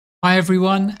Hi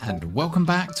everyone, and welcome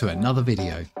back to another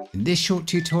video. In this short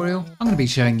tutorial, I'm going to be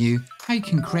showing you how you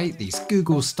can create these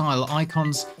Google style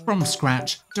icons from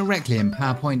scratch directly in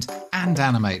PowerPoint and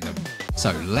animate them.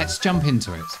 So let's jump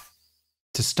into it.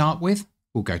 To start with,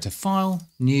 we'll go to File,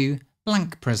 New,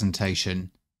 Blank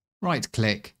Presentation, right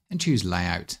click and choose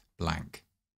Layout, Blank.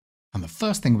 And the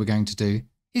first thing we're going to do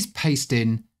is paste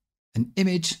in an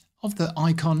image of the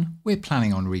icon we're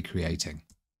planning on recreating.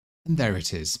 And there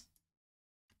it is.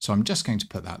 So I'm just going to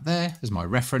put that there as my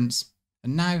reference.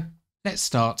 And now let's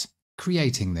start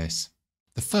creating this.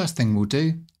 The first thing we'll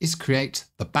do is create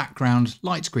the background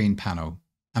light green panel.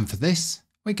 And for this,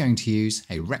 we're going to use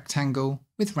a rectangle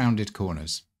with rounded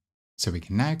corners. So we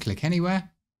can now click anywhere.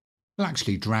 We'll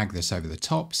actually drag this over the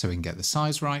top so we can get the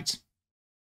size right.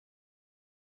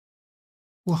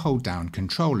 We'll hold down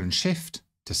Ctrl and Shift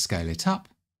to scale it up.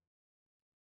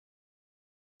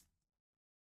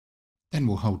 Then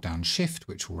we'll hold down Shift,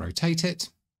 which will rotate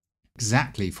it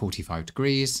exactly 45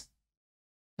 degrees.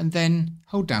 And then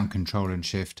hold down Ctrl and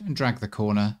Shift and drag the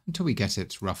corner until we get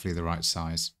it roughly the right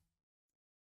size.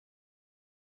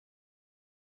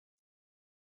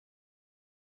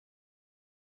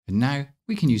 And now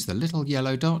we can use the little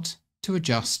yellow dot to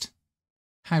adjust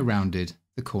how rounded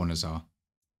the corners are.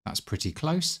 That's pretty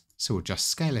close, so we'll just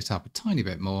scale it up a tiny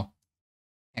bit more.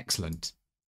 Excellent.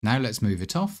 Now let's move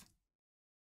it off.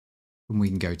 And we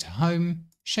can go to Home,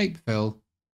 Shape Fill,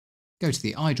 go to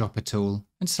the eyedropper tool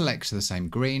and select the same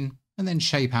green, and then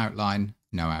Shape Outline,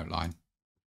 No Outline.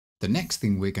 The next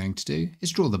thing we're going to do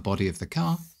is draw the body of the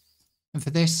car. And for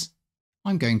this,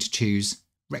 I'm going to choose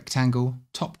Rectangle,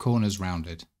 Top Corners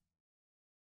Rounded.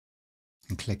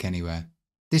 And click anywhere.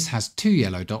 This has two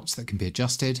yellow dots that can be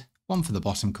adjusted, one for the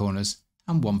bottom corners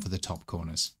and one for the top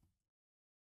corners.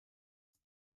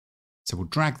 So we'll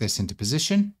drag this into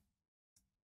position.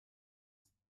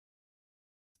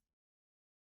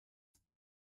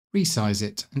 Resize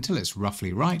it until it's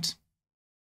roughly right.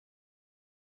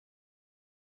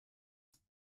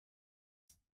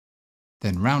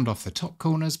 Then round off the top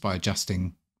corners by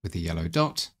adjusting with the yellow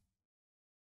dot.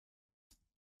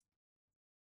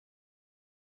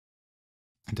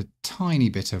 And a tiny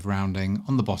bit of rounding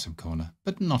on the bottom corner,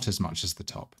 but not as much as the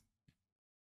top.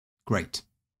 Great.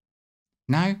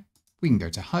 Now we can go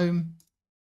to Home,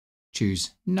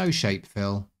 choose No Shape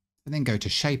Fill, and then go to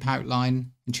Shape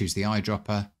Outline and choose the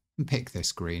eyedropper and pick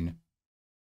this green.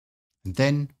 And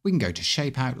then we can go to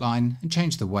Shape Outline and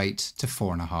change the weight to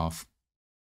 4.5.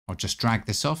 I'll just drag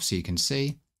this off so you can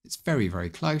see it's very, very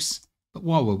close. But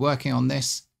while we're working on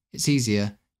this, it's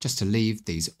easier just to leave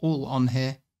these all on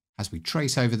here as we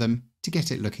trace over them to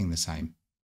get it looking the same.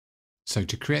 So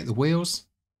to create the wheels,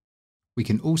 we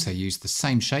can also use the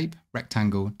same shape,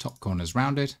 rectangle, top corners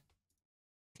rounded.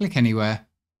 Click anywhere.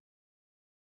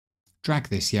 Drag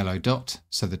this yellow dot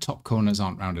so the top corners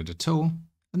aren't rounded at all,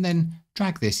 and then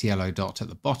drag this yellow dot at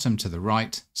the bottom to the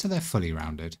right so they're fully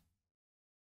rounded.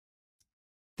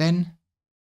 Then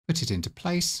put it into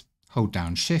place, hold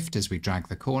down Shift as we drag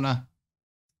the corner,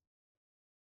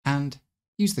 and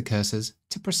use the cursors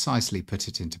to precisely put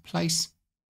it into place.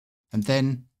 And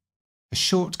then a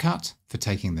shortcut for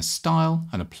taking the style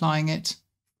and applying it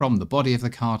from the body of the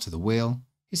car to the wheel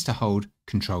is to hold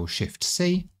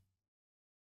Ctrl-Shift-C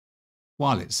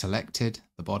while it's selected,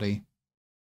 the body,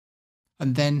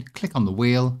 and then click on the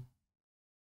wheel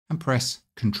and press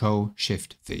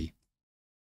Ctrl-Shift-V.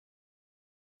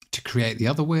 To create the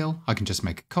other wheel, I can just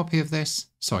make a copy of this,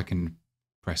 so I can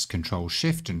press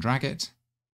Ctrl-Shift and drag it.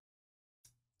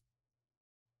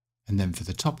 And then for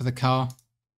the top of the car,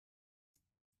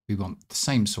 we want the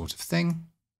same sort of thing,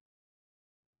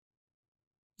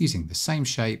 using the same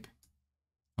shape,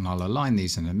 and I'll align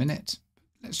these in a minute.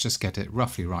 Let's just get it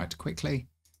roughly right quickly.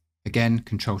 Again,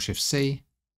 Ctrl-Shift-C,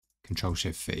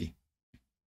 Ctrl-Shift-V.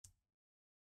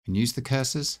 And use the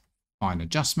cursors, fine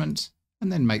adjustment,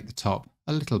 and then make the top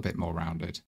a little bit more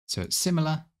rounded, so it's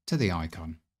similar to the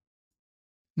icon.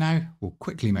 Now we'll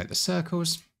quickly make the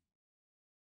circles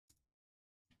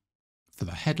for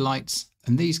the headlights,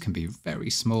 and these can be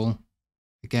very small.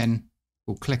 Again,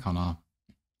 we'll click on our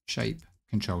shape,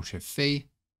 Ctrl-Shift-V,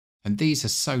 and these are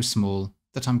so small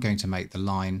that I'm going to make the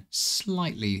line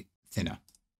slightly thinner.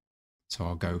 So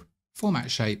I'll go Format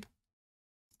Shape,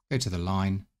 go to the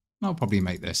line, and I'll probably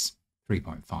make this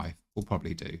 3.5, will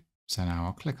probably do. So now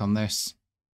I'll click on this,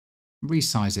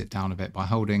 resize it down a bit by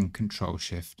holding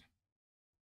Ctrl-Shift,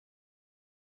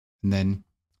 and then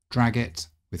drag it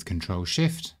with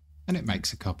Ctrl-Shift, and it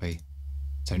makes a copy.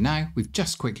 So now we've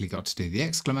just quickly got to do the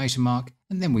exclamation mark,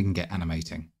 and then we can get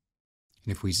animating.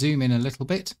 And if we zoom in a little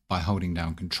bit by holding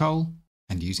down Control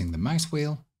and using the mouse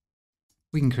wheel,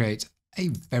 we can create a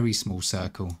very small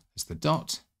circle as the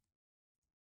dot.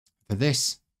 For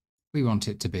this, we want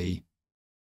it to be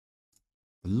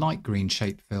the light green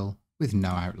shape fill with no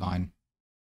outline.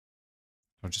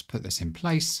 I'll just put this in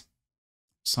place,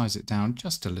 size it down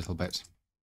just a little bit.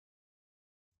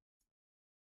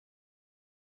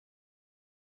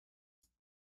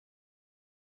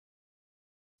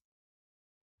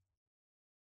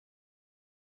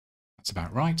 That's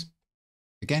about right.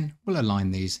 Again, we'll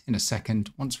align these in a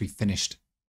second once we've finished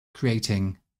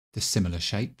creating the similar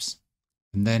shapes.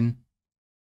 And then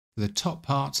for the top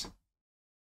part,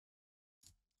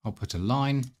 I'll put a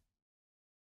line.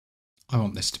 I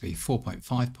want this to be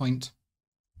 4.5 point.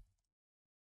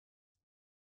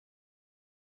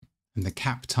 And the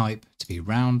cap type to be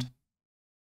round.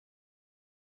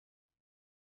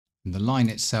 And the line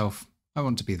itself, I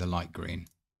want to be the light green.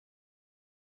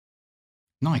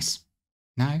 Nice.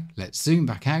 Now let's zoom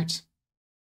back out.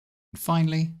 And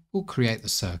finally, we'll create the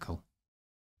circle.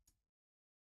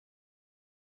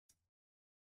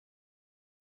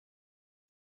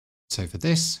 So for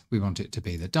this, we want it to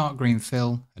be the dark green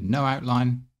fill and no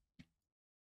outline.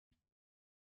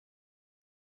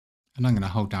 And I'm going to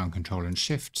hold down Control and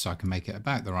Shift so I can make it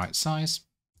about the right size.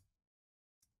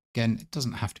 Again, it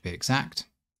doesn't have to be exact.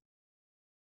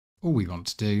 All we want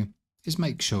to do is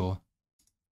make sure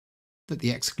that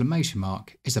the exclamation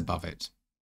mark is above it.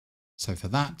 So for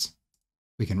that,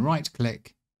 we can right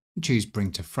click and choose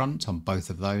Bring to Front on both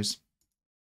of those.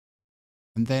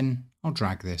 And then I'll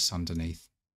drag this underneath.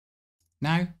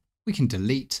 Now we can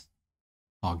delete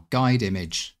our guide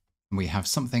image and we have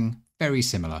something very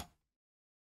similar.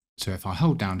 So if I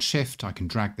hold down Shift, I can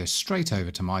drag this straight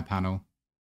over to my panel.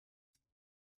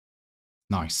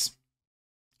 Nice.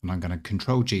 And I'm going to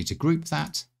Control G to group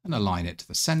that and align it to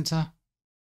the center.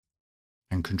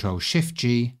 And Control Shift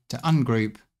G to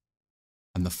ungroup.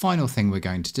 And the final thing we're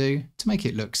going to do to make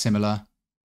it look similar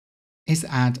is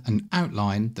add an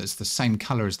outline that's the same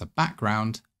color as the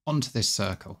background onto this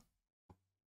circle.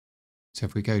 So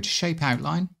if we go to Shape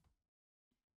Outline,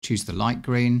 choose the light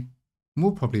green, and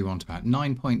we'll probably want about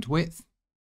 9 point width,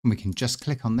 and we can just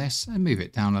click on this and move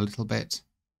it down a little bit.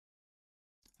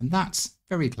 And that's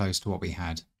very close to what we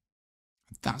had.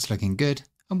 That's looking good,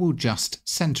 and we'll just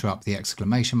center up the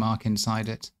exclamation mark inside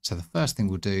it. So the first thing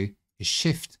we'll do is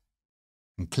Shift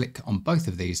and click on both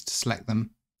of these to select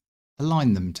them,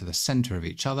 align them to the center of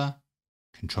each other,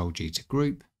 Control G to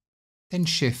group, then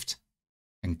Shift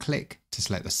and click to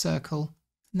select the circle,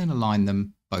 and then align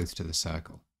them both to the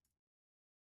circle.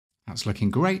 That's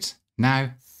looking great.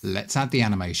 Now let's add the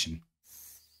animation.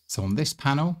 So on this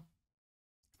panel,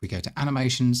 if we go to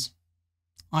Animations,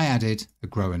 I added a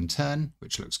grow and turn,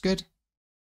 which looks good.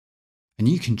 And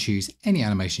you can choose any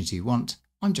animations you want.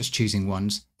 I'm just choosing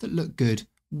ones that look good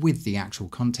with the actual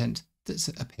content that's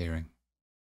appearing.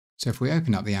 So if we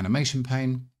open up the animation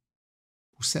pane,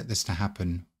 we'll set this to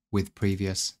happen with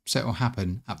previous, so it will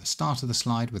happen at the start of the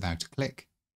slide without a click,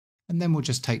 and then we'll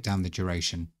just take down the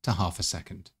duration to ½ a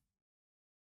second.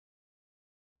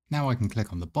 Now I can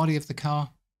click on the body of the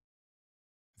car.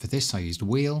 For this I used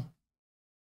wheel,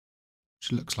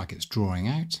 which looks like it's drawing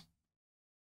out.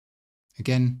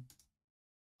 Again,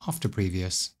 after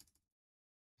previous,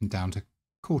 and down to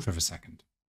 ½ a second.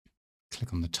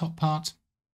 Click on the top part,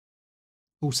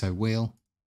 also wheel,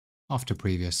 after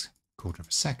previous, ½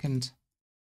 a second.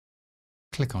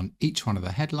 Click on each one of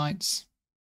the headlights,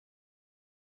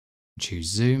 choose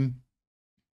zoom,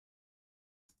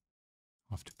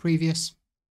 after previous,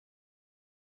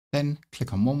 then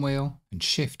click on one wheel and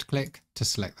shift click to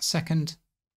select the second,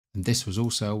 and this was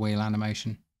also a wheel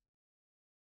animation.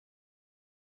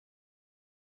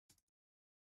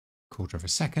 ½ a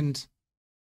second.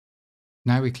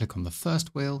 Now we click on the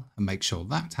first wheel and make sure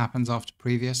that happens after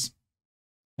previous.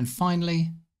 And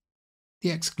finally,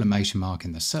 the exclamation mark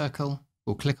in the circle.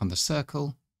 We'll click on the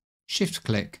circle, shift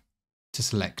click to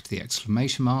select the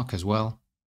exclamation mark as well,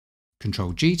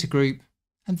 Control G to group,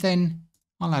 and then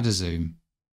I'll add a zoom.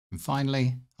 And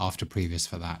finally, after previous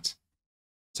for that.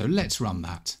 So let's run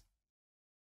that.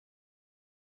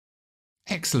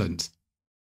 Excellent.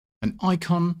 An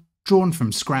icon drawn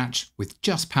from scratch with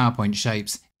just PowerPoint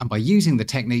shapes, and by using the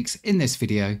techniques in this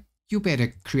video, you'll be able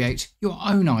to create your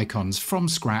own icons from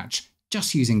scratch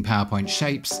just using PowerPoint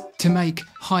shapes to make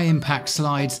high impact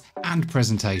slides and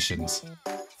presentations.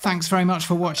 Thanks very much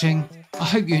for watching. I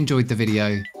hope you enjoyed the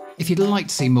video. If you'd like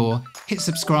to see more, hit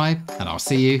subscribe and I'll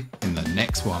see you in the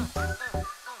next one.